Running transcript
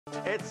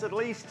It's at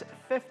least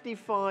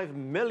 55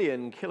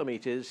 million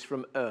kilometers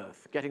from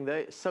Earth. Getting there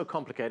is so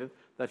complicated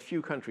that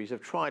few countries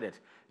have tried it.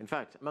 In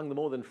fact, among the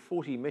more than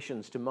 40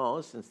 missions to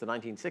Mars since the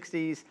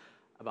 1960s,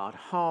 about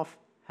half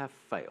have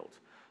failed.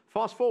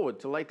 Fast forward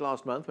to late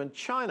last month when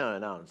China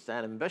announced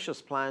an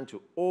ambitious plan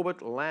to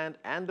orbit, land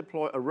and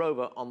deploy a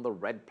rover on the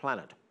Red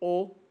Planet,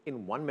 all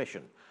in one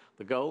mission.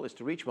 The goal is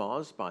to reach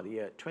Mars by the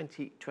year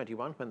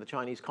 2021, when the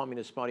Chinese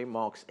Communist Party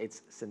marks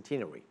its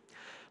centenary.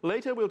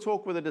 Later, we'll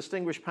talk with a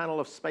distinguished panel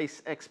of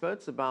space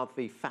experts about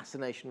the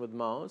fascination with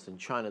Mars and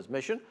China's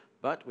mission.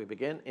 But we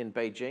begin in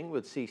Beijing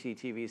with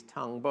CCTV's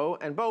Tang Bo.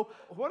 And Bo,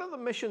 what are the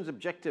mission's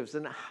objectives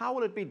and how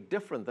will it be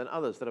different than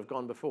others that have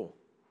gone before?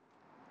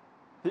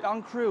 The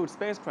uncrewed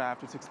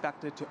spacecraft is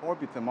expected to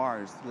orbit the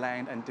Mars,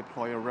 land and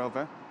deploy a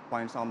rover.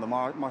 Once on the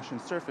Martian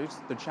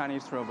surface, the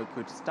Chinese rover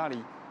could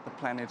study the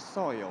planet's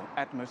soil,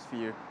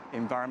 atmosphere,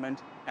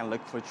 environment, and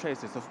look for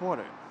traces of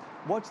water.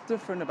 What's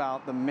different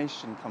about the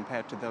mission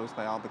compared to those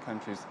by other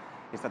countries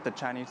is that the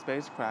Chinese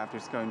spacecraft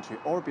is going to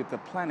orbit the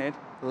planet,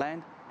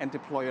 land, and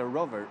deploy a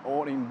rover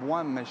all in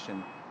one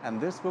mission.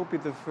 And this will be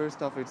the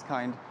first of its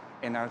kind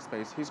in our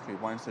space history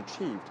once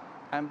achieved.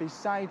 And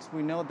besides,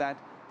 we know that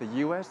the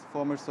US,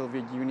 former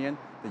Soviet Union,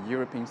 the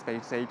European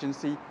Space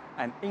Agency,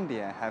 and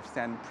India have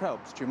sent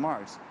probes to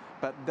Mars.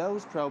 But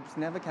those probes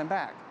never came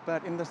back.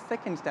 But in the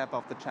second step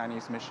of the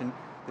Chinese mission,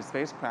 the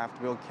spacecraft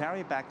will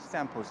carry back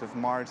samples of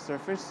Mars'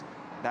 surface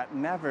that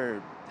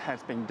never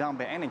has been done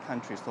by any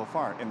country so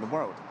far in the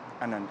world.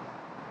 Anand.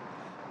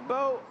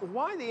 Bo,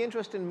 why the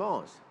interest in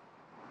Mars?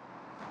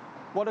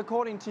 Well,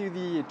 according to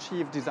the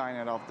chief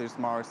designer of this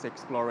Mars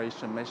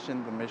exploration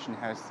mission, the mission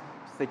has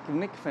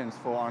significance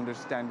for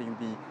understanding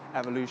the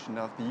evolution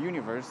of the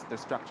universe, the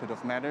structure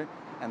of matter,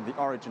 and the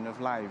origin of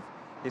life.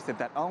 He said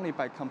that only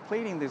by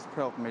completing this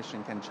probe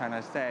mission can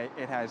China say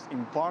it has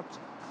embarked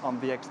on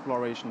the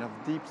exploration of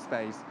deep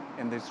space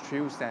in this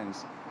true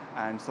sense.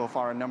 And so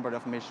far, a number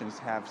of missions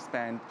have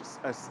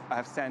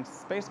sent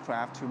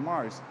spacecraft to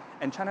Mars.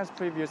 And China's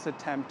previous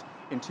attempt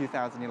in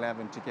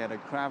 2011 to get a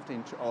craft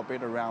into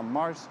orbit around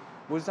Mars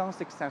was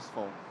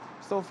unsuccessful.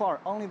 So far,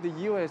 only the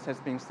US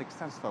has been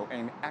successful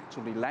in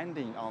actually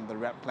landing on the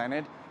Red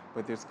Planet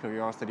with its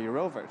Curiosity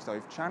rover. So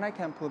if China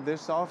can pull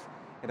this off,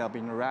 it'll be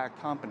in rare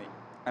company.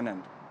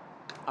 Anand.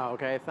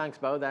 Okay, thanks,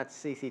 Bo. That's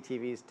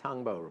CCTV's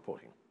Tang Bo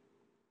reporting.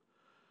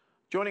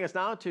 Joining us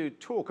now to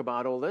talk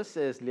about all this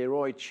is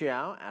Leroy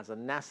Chiao. As a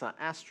NASA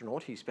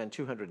astronaut, he spent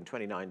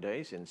 229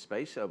 days in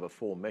space over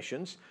 4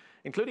 missions,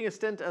 including a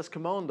stint as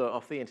commander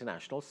of the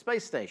International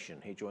Space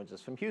Station. He joins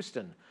us from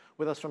Houston.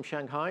 With us from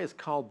Shanghai is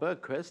Carl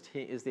Bergquist.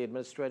 He is the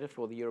administrator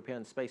for the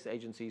European Space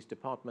Agency's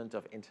Department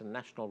of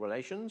International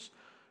Relations.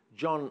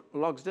 John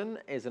Logsdon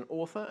is an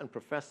author and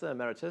professor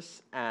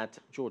emeritus at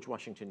George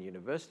Washington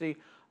University,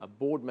 a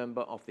board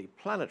member of the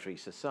Planetary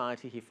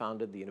Society. He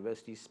founded the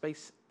university's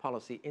Space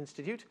Policy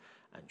Institute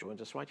and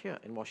joins us right here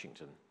in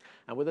Washington.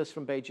 And with us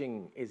from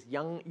Beijing is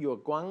Yang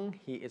Yuguang.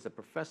 He is a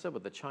professor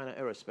with the China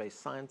Aerospace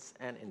Science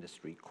and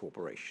Industry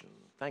Corporation.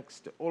 Thanks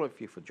to all of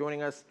you for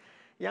joining us.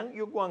 Yang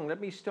Yuguang, let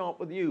me start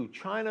with you.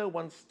 China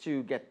wants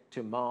to get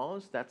to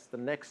Mars. That's the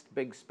next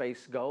big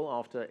space goal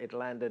after it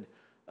landed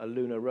a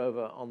lunar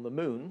rover on the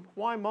moon.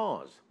 Why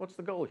Mars? What's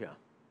the goal here?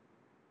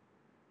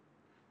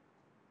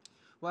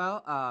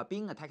 Well,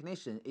 being a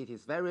technician, it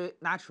is very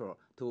natural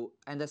to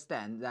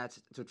understand that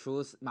to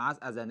choose Mars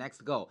as the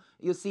next goal.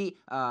 You see,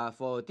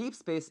 for deep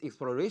space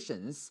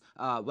explorations,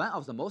 one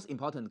of the most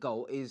important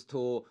goals is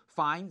to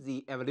find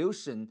the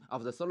evolution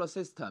of the solar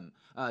system.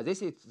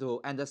 This is to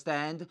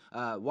understand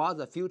what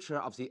the future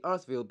of the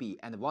Earth will be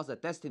and what the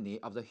destiny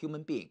of the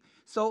human being.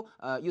 So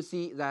you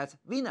see that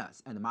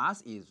Venus and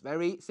Mars is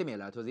very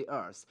similar to the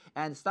Earth,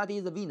 and study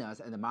the Venus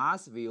and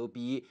Mars will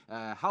be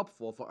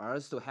helpful for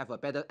us to have a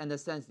better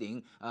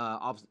understanding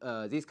of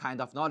these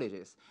kind of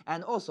knowledges.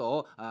 And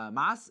also,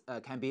 Mars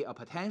can be a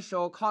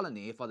potential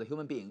colony for the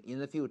human being in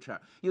the future.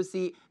 You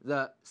see,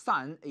 the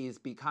sun is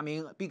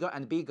becoming bigger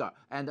and bigger,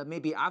 and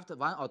maybe after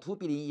 1 or 2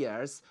 billion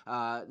years,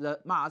 the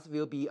Mars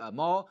will be a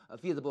more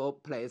feasible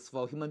place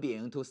for human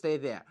being to stay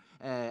there.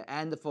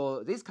 And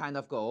for this kind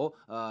of goal,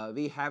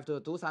 we have to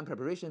do some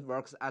preparation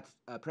works at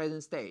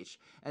present stage.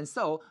 And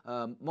so,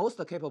 most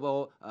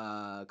capable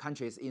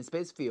countries in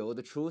space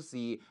field choose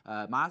the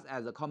Mars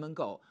as a common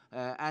goal.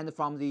 And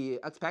from the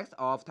aspect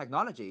of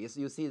technologies,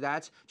 you see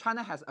that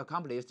China has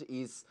accomplished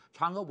its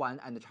Chang'e 1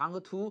 and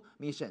Chang'e 2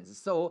 missions.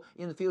 So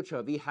in the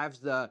future, we have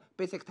the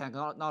basic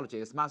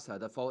technologies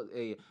mastered for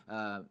a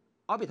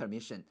orbiter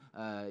mission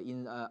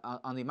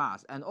on the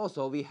Mars. And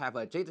also we have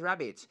a Jade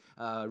Rabbit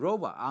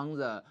rover on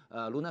the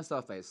lunar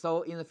surface.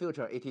 So in the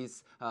future,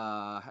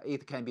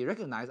 it can be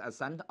recognized as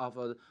some of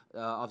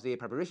the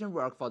preparation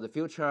work for the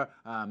future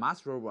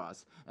Mars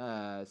rovers.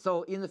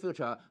 So in the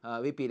future,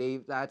 we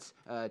believe that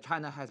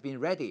China has been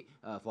ready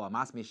for a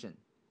Mars mission.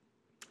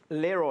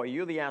 Leroy,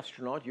 you're the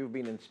astronaut. You've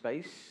been in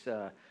space.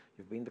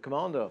 You've been the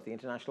commander of the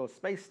International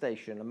Space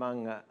Station,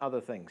 among other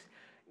things.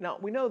 Now,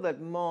 we know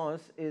that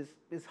Mars is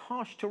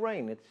harsh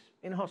terrain. It's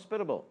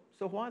inhospitable.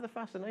 So why the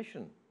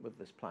fascination with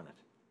this planet?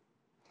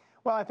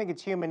 Well, I think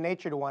it's human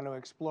nature to want to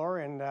explore,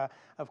 and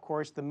of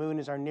course, the moon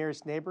is our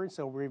nearest neighbor,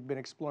 so we've been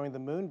exploring the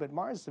moon, but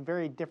Mars is a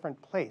very different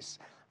place.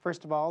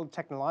 First of all,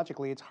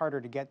 technologically, it's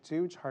harder to get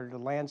to. It's harder to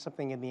land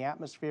something in the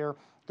atmosphere,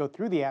 go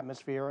through the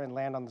atmosphere and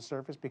land on the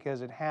surface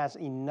because it has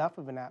enough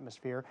of an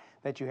atmosphere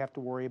that you have to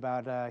worry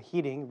about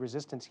heating,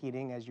 resistance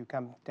heating as you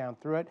come down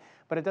through it.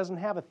 But it doesn't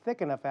have a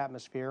thick enough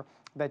atmosphere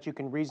that you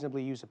can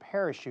reasonably use a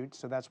parachute,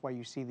 so that's why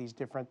you see these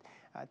different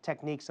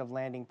techniques of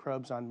landing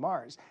probes on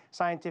Mars.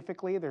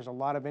 Scientifically, there's a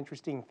lot of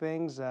interesting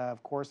things.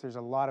 Of course, there's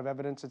a lot of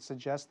evidence that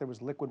suggests there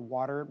was liquid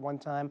water at one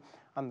time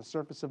on the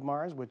surface of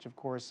Mars, which of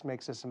course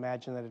makes us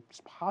imagine that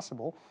it's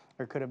possible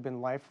there could have been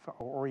life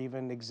or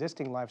even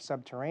existing life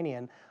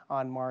subterranean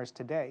on Mars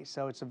today.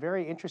 So it's a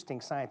very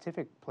interesting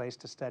scientific place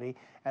to study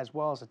as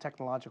well as a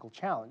technological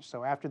challenge.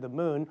 So after the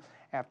moon,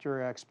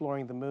 after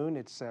exploring the moon,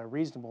 it's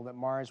reasonable that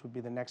Mars would be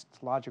the next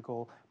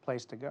logical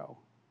place to go.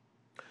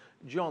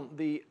 John,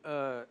 the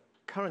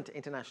current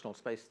International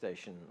Space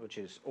Station, which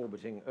is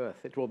orbiting Earth,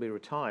 it will be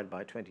retired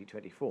by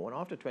 2024. And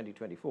after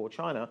 2024,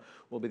 China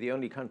will be the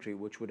only country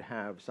which would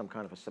have some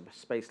kind of a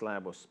space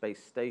lab or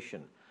space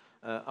station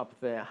up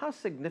there. How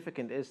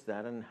significant is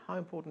that, and how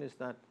important is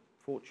that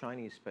for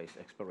Chinese space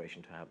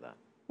exploration to have that?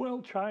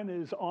 Well, China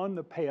is on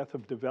the path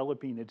of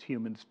developing its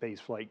human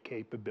spaceflight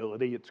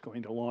capability. It's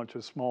going to launch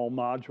a small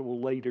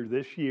module later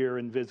this year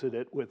and visit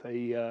it with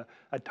a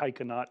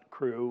taikonaut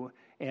crew,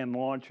 and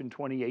launch in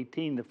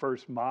 2018 the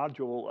first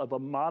module of a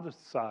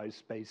modest-sized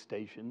space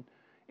station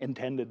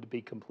intended to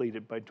be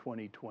completed by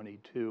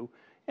 2022.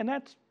 And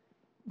that's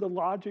the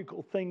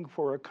logical thing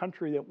for a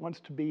country that wants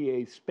to be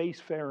a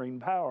spacefaring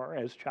power,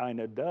 as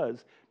China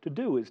does, to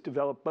do, is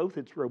develop both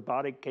its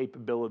robotic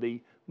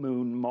capability,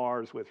 Moon,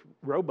 Mars with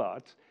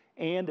robots,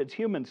 and its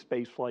human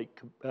spaceflight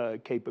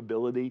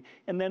capability,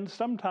 and then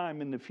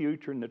sometime in the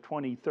future, in the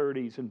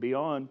 2030s and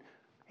beyond,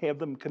 have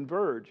them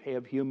converge,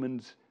 have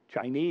humans,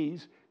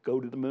 Chinese, go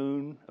to the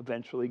moon,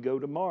 eventually go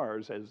to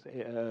Mars,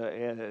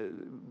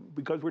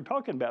 because we're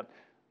talking about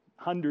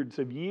hundreds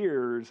of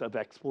years of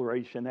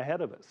exploration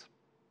ahead of us.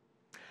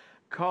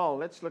 Carl,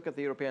 let's look at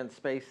the European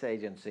Space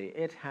Agency.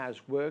 It has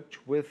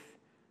worked with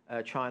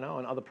China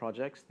on other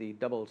projects, the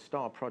Double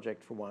Star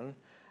project for one,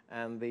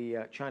 and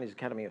the Chinese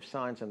Academy of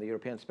Science and the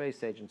European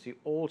Space Agency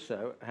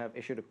also have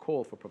issued a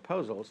call for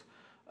proposals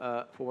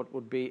for what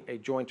would be a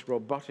joint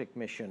robotic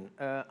mission.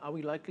 Are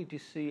we likely to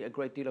see a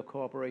great deal of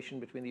cooperation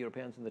between the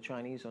Europeans and the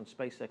Chinese on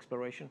space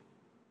exploration?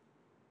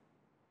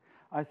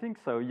 I think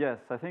so, yes.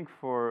 I think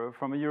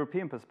from a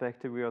European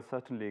perspective, we are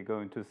certainly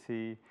going to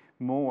see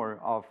more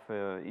of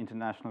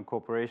international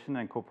cooperation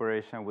and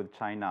cooperation with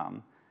China.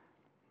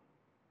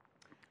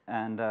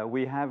 And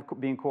we have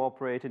been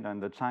cooperating on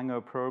the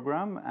Chang'e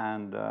program,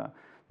 and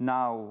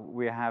now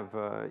we have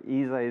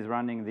ESA is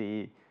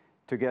running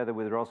together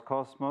with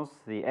Roscosmos,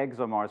 the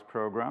ExoMars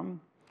program,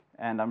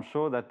 and I'm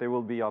sure that there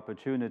will be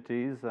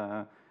opportunities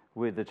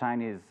with the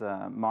Chinese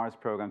Mars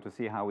program to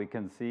see how we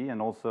can see,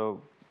 and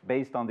also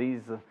based on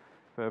these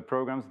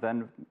programs,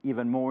 then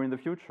even more in the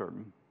future.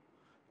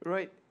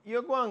 Right.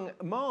 Guang,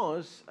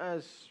 Mars,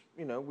 as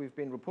you know, we've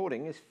been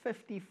reporting, is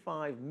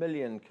 55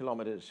 million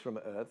kilometers from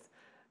Earth.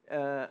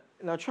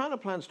 Now, China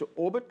plans to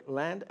orbit,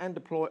 land, and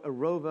deploy a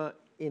rover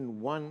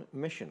in one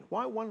mission.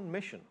 Why one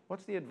mission?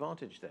 What's the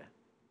advantage there?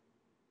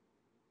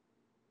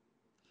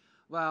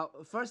 Well,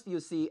 first you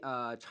see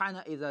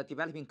China is a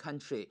developing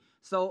country,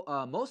 so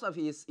most of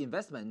its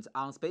investments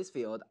on space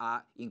field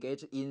are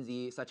engaged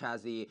in such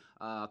as the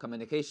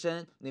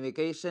communication,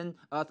 navigation,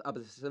 Earth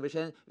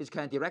observation, which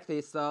can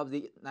directly serve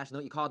the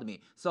national economy.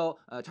 So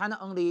China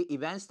only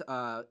invests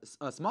a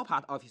small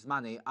part of its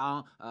money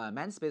on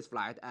manned space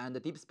flight and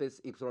deep space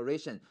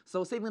exploration.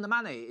 So saving the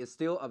money is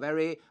still a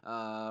very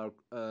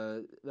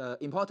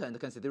important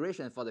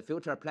consideration for the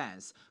future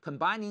plans.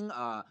 Combining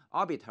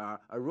orbiter,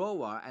 a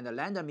rover, and a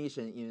lander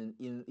mission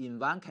in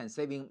one can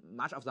saving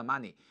much of the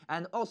money.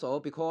 And also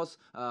because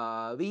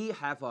we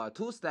have a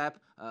two-step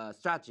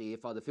strategy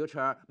for the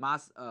future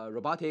Mars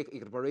robotic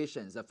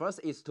explorations. The first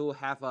is to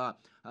have the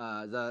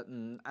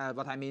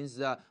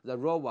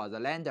rover, the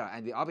lander,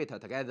 and the orbiter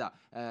together.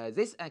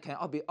 This can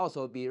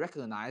also be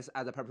recognized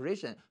as a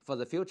preparation for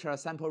the future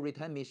sample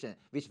return mission,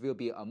 which will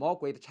be a more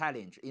great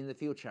challenge in the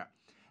future.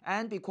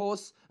 And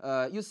because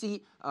you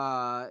see,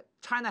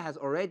 China has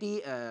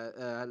already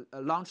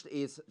launched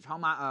its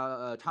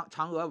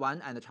Chang'e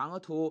 1 and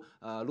Chang'e 2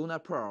 lunar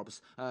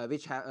probes,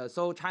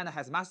 so China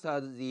has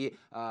mastered the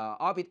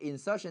orbit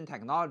insertion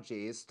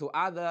technologies to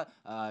other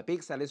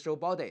big celestial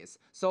bodies.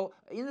 So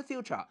in the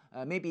future,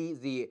 maybe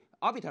the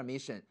orbiter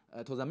mission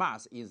to the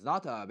Mars is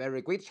not a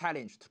very great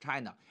challenge to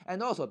China.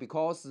 And also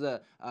because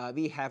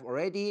we have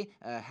already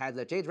had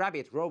the Jade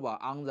Rabbit rover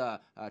on the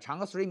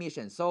Chang'e 3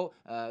 mission, so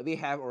we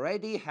have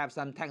already have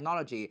some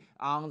technology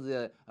on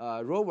the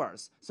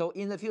rovers. So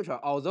in the future,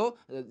 although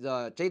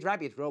the Jade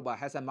Rabbit rover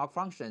has a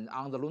malfunction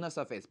on the lunar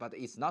surface, but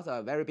it's not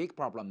a very big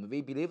problem.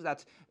 We believe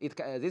that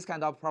this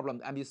kind of problem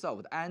can be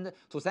solved. And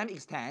to some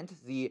extent,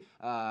 the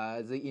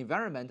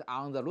environment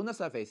on the lunar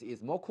surface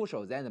is more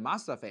crucial than the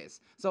Mars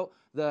surface. So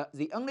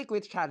The only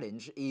great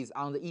challenge is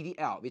on the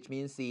EDL, which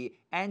means the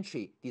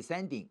entry,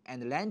 descending,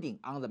 and landing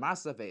on the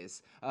Mars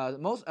surface.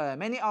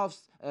 Many of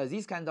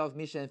these kind of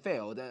mission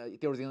failed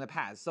during the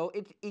past, so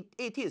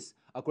it is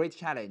a great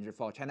challenge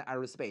for China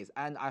Aerospace,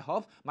 and I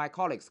hope my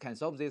colleagues can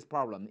solve this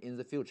problem in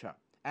the future.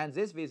 And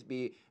this will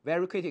be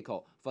very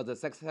critical for the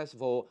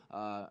successful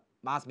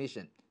Mars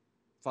mission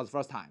for the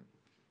first time.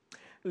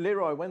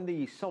 Leroy, when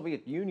the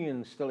Soviet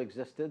Union still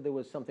existed, there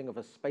was something of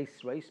a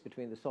space race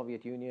between the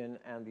Soviet Union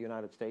and the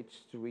United States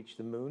to reach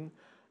the moon.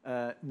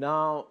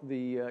 Now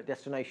the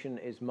destination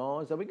is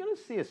Mars. Are we going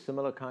to see a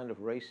similar kind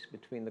of race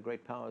between the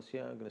great powers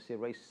here? Are we going to see a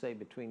race, say,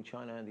 between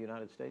China and the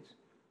United States?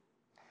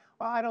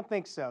 Well, I don't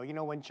think so. You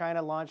know, when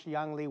China launched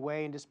Yang Li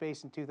Wei into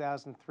space in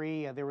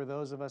 2003, there were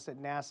those of us at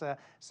NASA,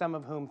 some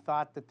of whom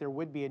thought that there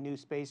would be a new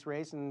space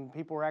race, and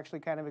people were actually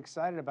kind of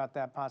excited about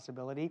that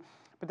possibility.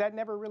 But that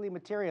never really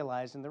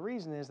materialized, and the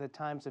reason is that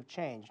times have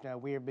changed.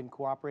 We have been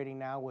cooperating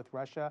now with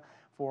Russia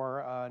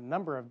for a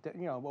number of,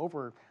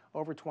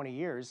 over 20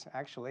 years,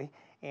 actually,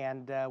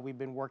 and we've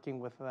been working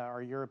with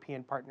our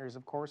European partners,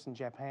 of course, in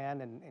Japan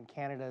and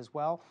Canada as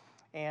well.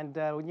 And,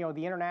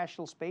 the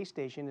International Space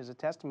Station is a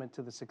testament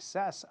to the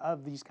success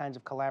of these kinds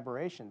of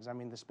collaborations. I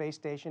mean, the space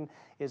station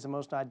is the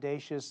most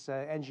audacious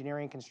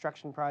engineering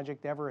construction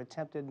project ever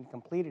attempted and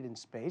completed in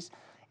space.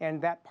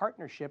 And that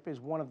partnership is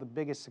one of the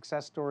biggest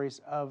success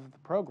stories of the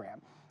program.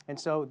 And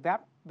so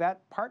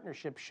that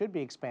partnership should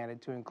be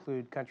expanded to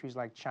include countries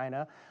like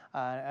China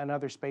and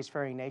other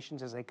spacefaring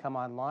nations as they come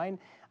online.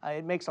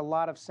 It makes a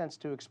lot of sense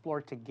to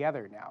explore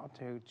together now,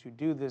 to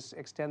do this,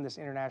 extend this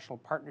international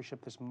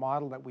partnership, this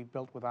model that we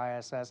built with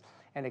ISS,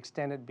 and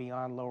extend it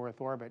beyond low Earth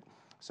orbit.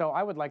 So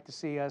I would like to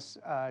see us,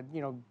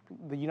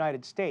 the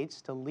United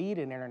States, to lead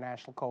an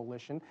international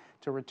coalition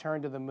to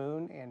return to the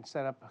moon and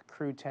set up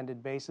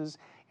crew-tended bases,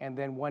 and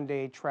then one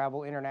day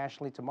travel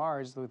internationally to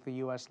Mars, with the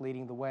U.S.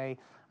 leading the way,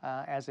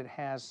 as it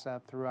has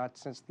throughout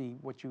since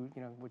what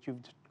you've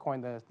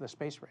coined the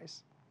space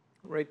race.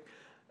 Right.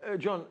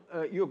 John,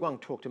 Yu Guang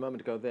talked a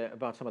moment ago there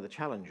about some of the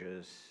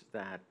challenges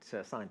that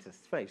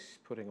scientists face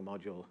putting a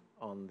module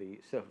on the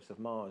surface of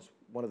Mars.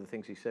 One of the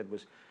things he said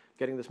was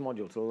getting this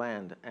module to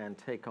land and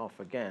take off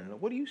again.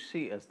 What do you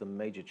see as the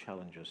major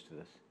challenges to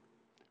this?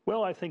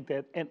 Well, I think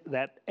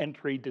that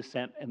entry,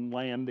 descent, and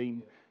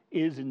landing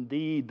is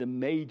indeed the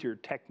major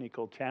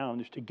technical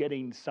challenge to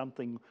getting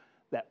something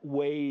that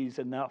weighs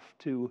enough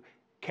to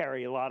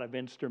carry a lot of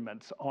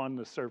instruments on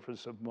the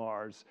surface of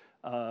Mars.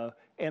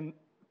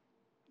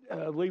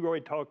 Leroy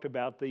talked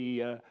about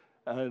the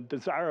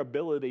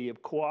desirability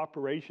of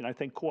cooperation. I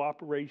think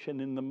cooperation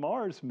in the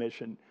Mars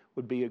mission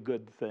would be a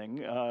good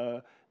thing.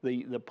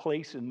 The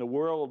place in the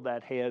world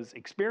that has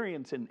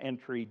experience in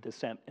entry,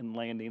 descent, and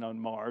landing on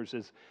Mars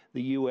is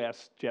the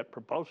U.S. Jet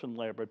Propulsion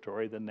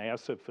Laboratory, the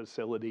NASA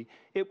facility.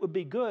 It would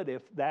be good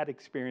if that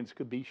experience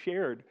could be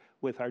shared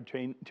with our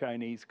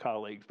Chinese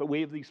colleagues. But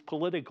we have these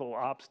political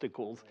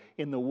obstacles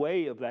in the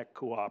way of that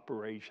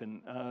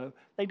cooperation.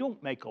 They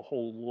don't make a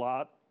whole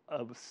lot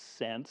of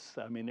sense.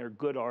 I mean, there are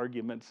good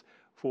arguments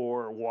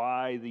for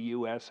why the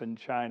U.S. and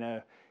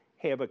China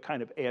have a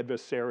kind of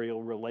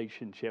adversarial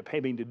relationship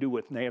having to do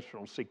with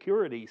national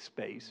security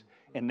space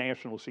and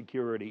national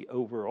security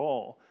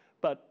overall.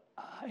 But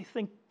I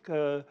think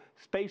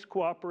space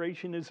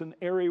cooperation is an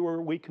area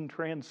where we can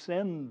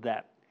transcend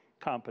that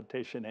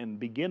competition and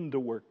begin to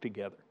work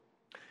together.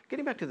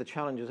 Getting back to the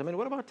challenges, I mean,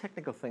 what about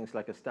technical things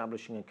like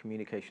establishing a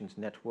communications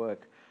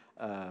network,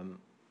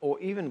 or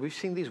even we've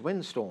seen these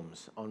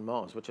windstorms on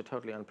Mars, which are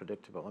totally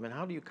unpredictable. I mean,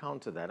 how do you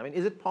counter that? I mean,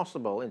 is it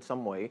possible in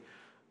some way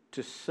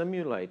to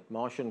simulate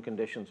Martian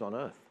conditions on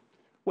Earth?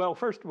 Well,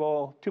 first of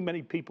all, too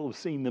many people have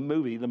seen the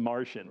movie The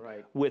Martian,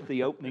 right, with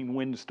the opening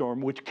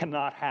windstorm, which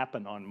cannot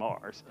happen on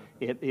Mars.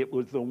 It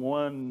was the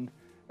one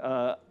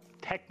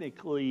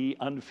technically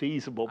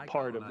unfeasible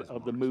part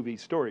of the movie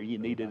story. You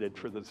needed it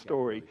for the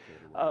story.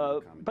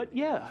 But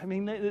yeah, I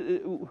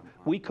mean,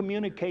 we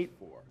communicate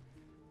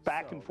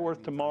back and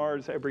forth to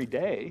Mars every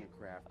day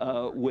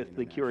with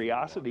the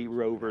Curiosity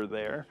rover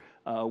there.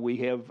 We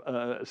have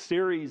a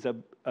series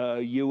of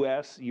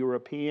U.S.,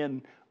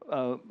 European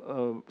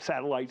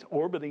satellites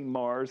orbiting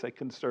Mars that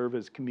can serve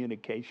as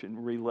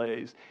communication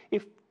relays.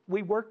 If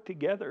we work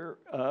together,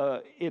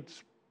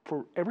 it's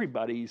for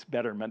everybody's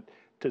betterment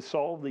to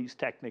solve these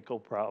technical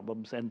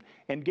problems and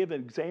give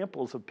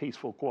examples of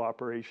peaceful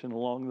cooperation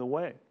along the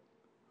way.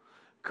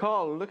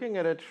 Carl, looking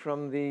at it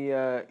from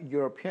the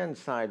European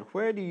side,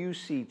 where do you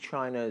see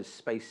China's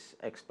space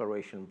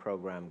exploration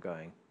program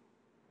going?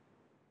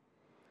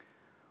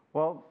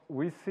 Well,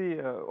 we see,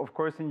 of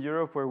course, in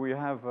Europe where we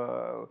have,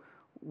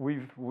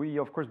 we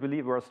of course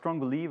we're strong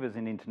believers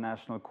in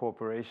international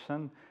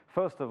cooperation.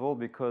 First of all,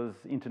 because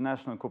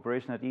international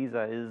cooperation at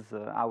ESA is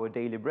our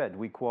daily bread.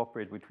 We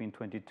cooperate between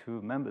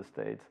 22 member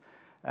states.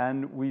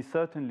 And we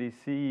certainly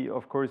see,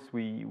 of course,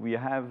 we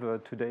have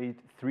today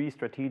 3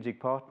 strategic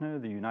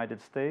partners, the United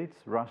States,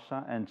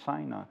 Russia, and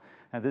China.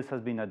 And this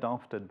has been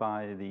adopted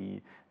by the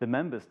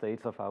member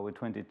states of our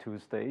 22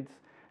 states.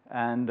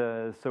 And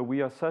so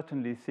we are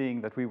certainly seeing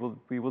that we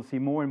will see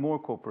more and more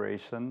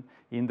cooperation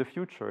in the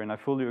future. And I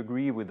fully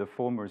agree with the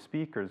former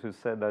speakers who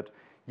said that,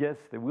 yes,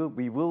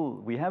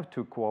 we have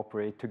to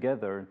cooperate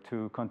together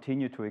to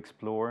continue to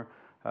explore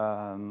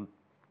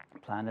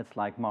planets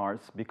like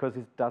Mars, because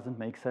it doesn't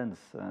make sense.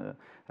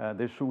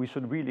 We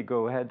should really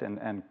go ahead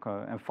and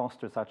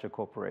foster such a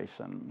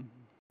cooperation.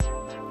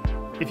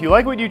 If you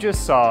like what you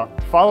just saw,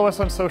 follow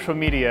us on social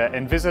media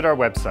and visit our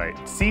website,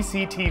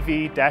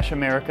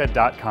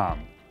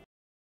 cctv-america.com.